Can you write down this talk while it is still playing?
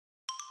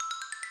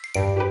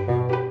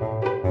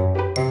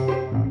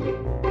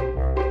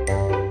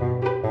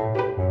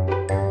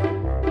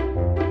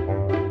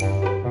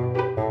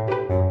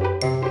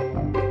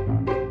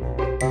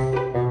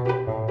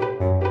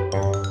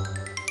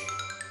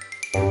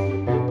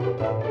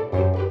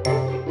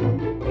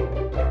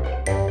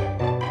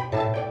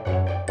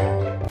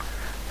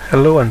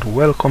Hello and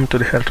welcome to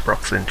the Health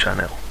Proxin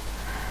channel.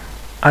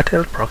 At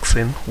Health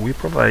Proxin, we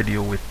provide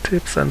you with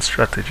tips and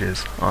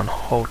strategies on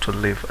how to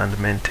live and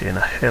maintain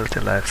a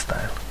healthy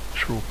lifestyle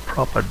through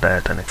proper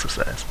diet and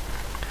exercise.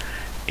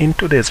 In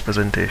today's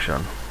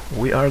presentation,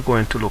 we are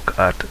going to look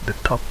at the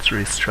top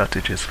 3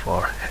 strategies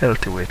for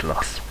healthy weight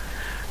loss.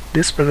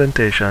 This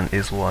presentation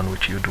is one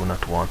which you do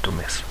not want to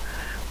miss.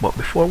 But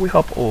before we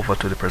hop over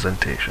to the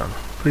presentation,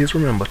 please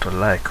remember to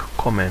like,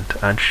 comment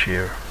and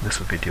share this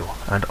video,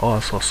 and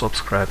also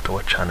subscribe to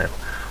our channel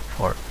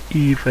for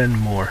even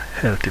more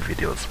healthy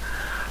videos.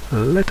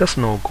 Let us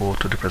now go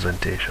to the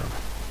presentation.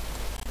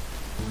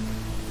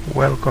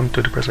 Welcome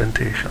to the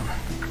presentation.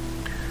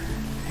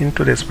 In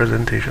today's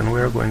presentation,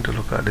 we are going to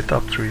look at the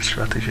top 3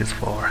 strategies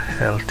for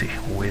healthy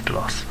weight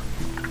loss.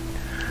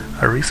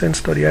 A recent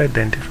study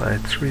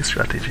identified 3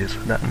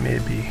 strategies that may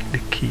be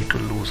the key to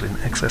losing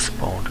excess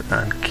pound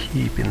and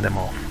keeping them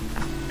off.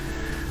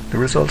 The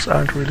results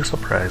aren't really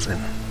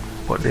surprising,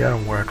 but they are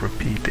worth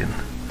repeating.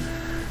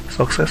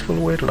 Successful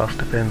weight loss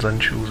depends on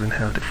choosing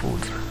healthy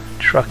foods,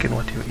 tracking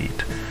what you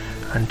eat,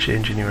 and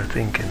changing your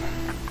thinking.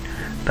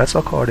 That's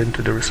according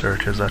to the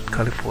researchers at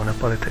California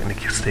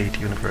Polytechnic State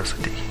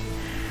University.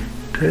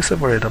 They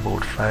surveyed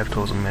about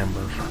 5,000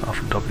 members of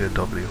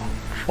WW,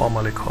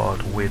 formerly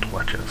called Weight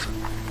Watchers,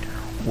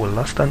 who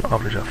lost an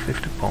average of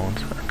 50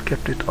 pounds and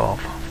kept it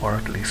off for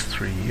at least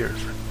 3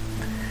 years.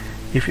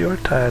 If you are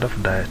tired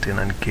of dieting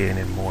and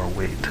gaining more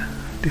weight,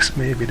 this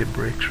may be the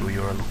breakthrough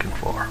you are looking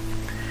for.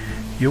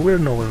 You will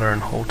now learn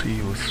how to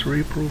use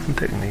 3 proven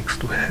techniques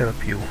to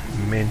help you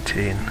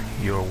maintain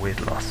your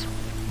weight loss.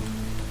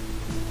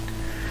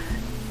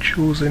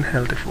 Choosing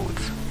healthy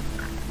foods.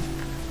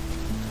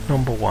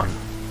 Number 1.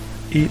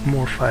 Eat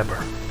more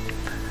fiber.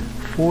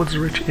 Foods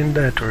rich in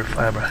dietary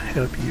fiber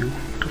help you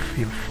to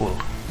feel full,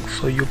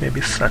 so you may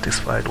be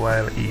satisfied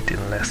while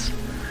eating less.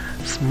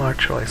 Smart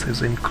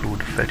choices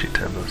include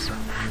vegetables,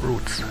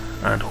 fruits,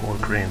 and whole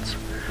grains.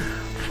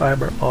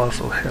 Fiber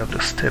also helps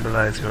to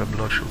stabilize your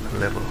blood sugar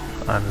level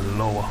and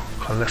lower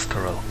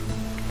cholesterol.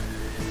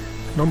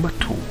 Number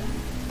 2.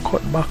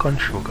 Cut back on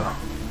sugar.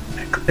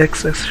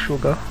 Excess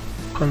sugar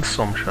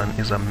consumption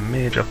is a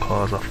major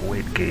cause of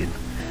weight gain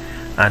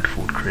and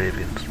food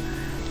cravings.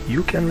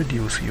 You can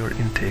reduce your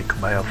intake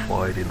by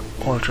avoiding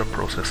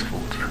ultra-processed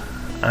foods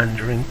and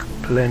drink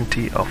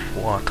plenty of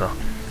water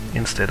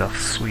instead of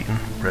sweetened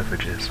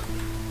beverages.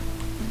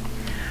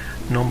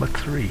 Number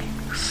 3.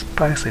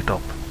 Spice it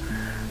up.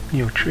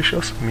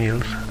 Nutritious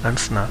meals and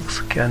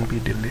snacks can be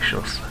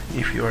delicious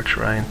if you are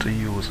trying to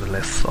use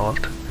less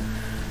salt.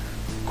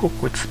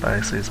 Cook with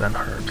spices and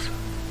herbs.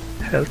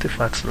 Healthy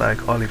fats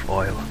like olive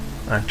oil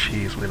and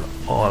cheese will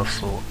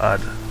also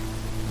add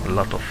a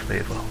lot of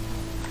flavor.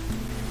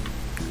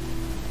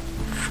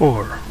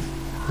 4.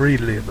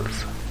 Read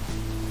labels.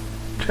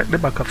 Check the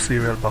back of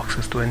cereal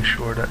boxes to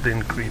ensure that the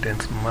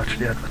ingredients match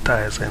the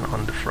advertising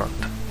on the front.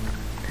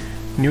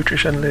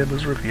 Nutrition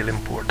labels reveal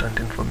important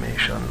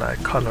information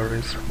like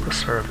calories,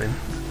 preserving,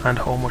 and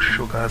how much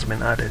sugar has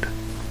been added.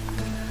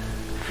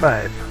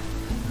 5.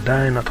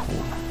 Dine at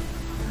home.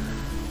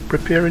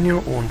 Preparing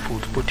your own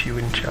foods puts you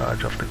in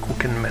charge of the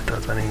cooking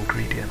methods and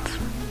ingredients.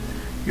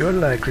 You are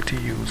likely to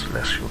use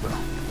less sugar,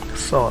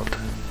 salt,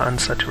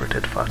 and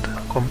saturated fat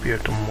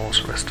compared to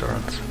most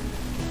restaurants.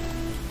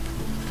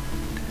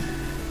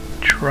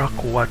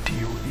 Track what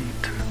you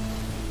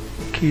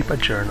eat. Keep a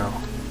journal.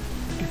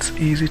 It's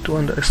easy to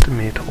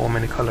underestimate how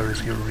many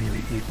calories you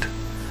really eat.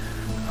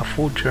 A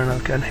food journal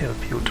can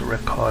help you to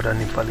record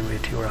and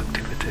evaluate your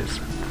activities.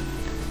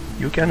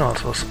 You can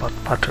also spot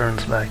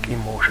patterns like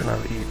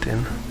emotional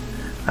eating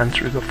and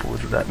trigger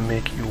foods that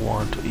make you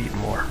want to eat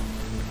more.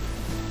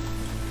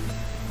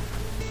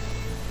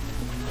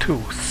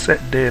 2.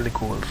 Set daily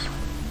goals.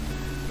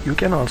 You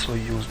can also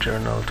use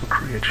journal to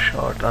create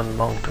short and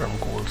long-term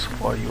goals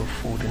for your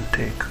food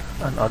intake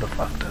and other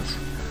factors.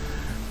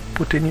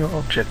 Putting your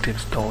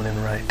objectives down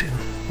in writing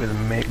will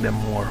make them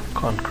more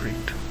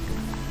concrete.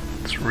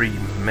 3.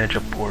 Measure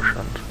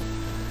portions.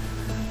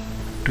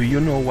 Do you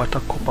know what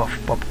a cup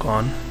of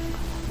popcorn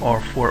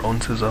or 4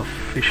 ounces of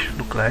fish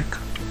look like?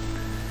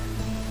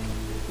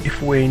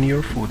 If weighing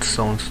your food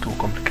sounds too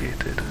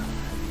complicated,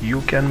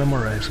 you can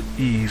memorize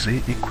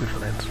easy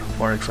equivalents.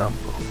 For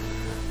example,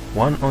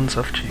 1 ounce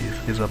of cheese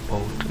is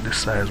about the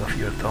size of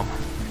your thumb.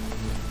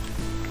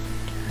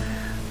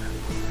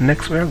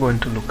 Next, we are going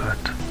to look at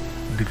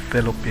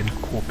developing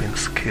coping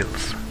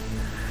skills.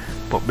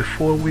 But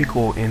before we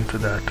go into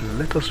that,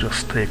 let us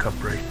just take a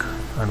break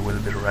and we'll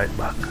be right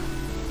back.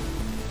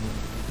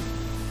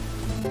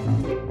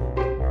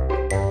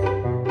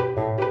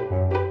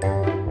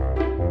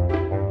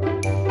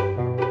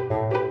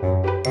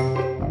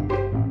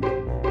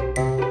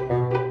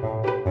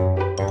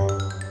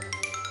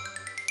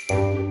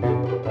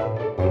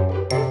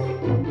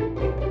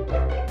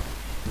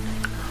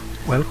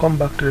 Welcome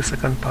back to the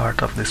second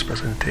part of this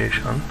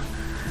presentation,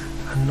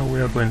 and now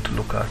we are going to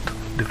look at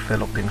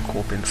developing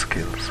coping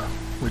skills,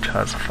 which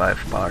has 5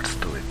 parts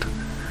to it.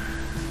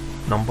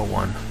 Number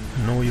 1.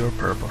 Know your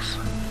purpose.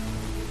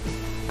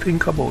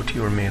 Think about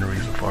your main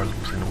reason for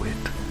losing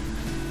weight.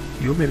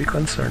 You may be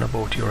concerned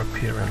about your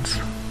appearance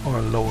or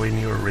lowering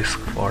your risk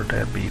for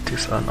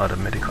diabetes and other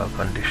medical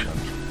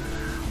conditions.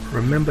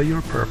 Remember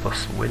your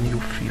purpose when you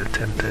feel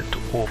tempted to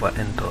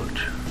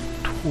overindulge.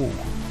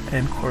 2.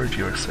 Encourage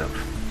yourself.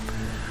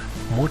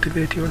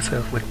 Motivate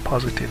yourself with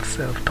positive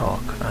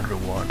self-talk and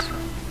rewards.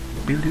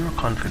 Build your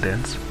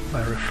confidence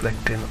by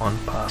reflecting on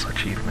past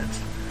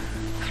achievements.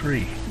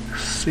 3.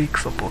 Seek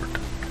support.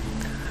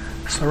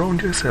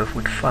 Surround yourself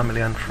with family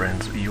and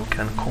friends you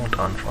can count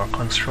on for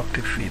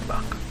constructive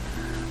feedback.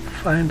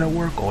 Find a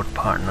workout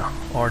partner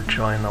or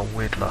join a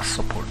weight loss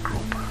support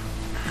group.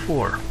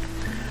 4.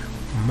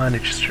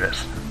 Manage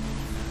stress.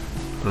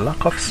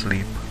 Lack of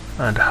sleep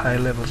and high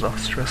levels of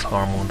stress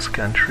hormones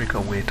can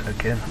trigger weight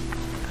gain.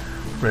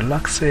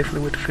 Relax safely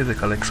with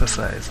physical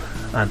exercise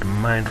and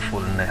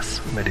mindfulness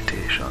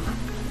meditation.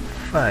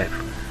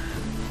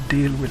 5.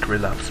 Deal with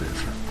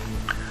relapses.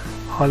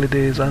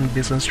 Holidays and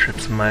business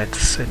trips might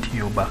set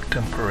you back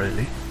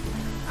temporarily.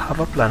 Have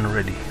a plan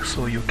ready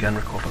so you can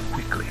recover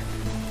quickly.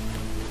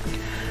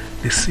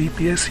 The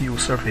CPSU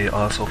survey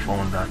also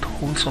found that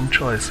wholesome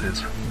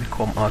choices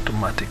become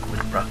automatic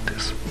with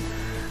practice,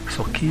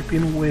 so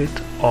keeping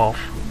weight off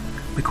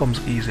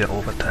becomes easier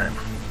over time.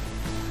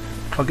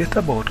 Forget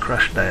about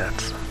crash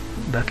diets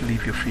that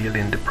leave you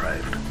feeling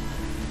deprived.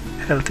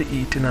 Healthy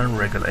eating and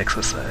regular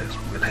exercise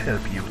will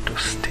help you to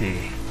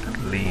stay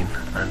lean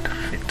and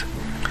fit.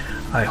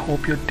 I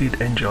hope you did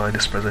enjoy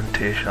this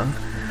presentation,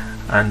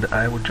 and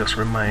I would just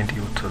remind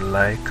you to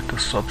like, to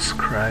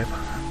subscribe,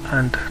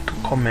 and to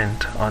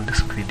comment on this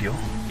video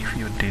if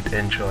you did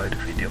enjoy the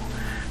video.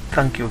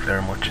 Thank you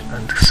very much,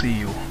 and see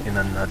you in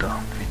another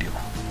video.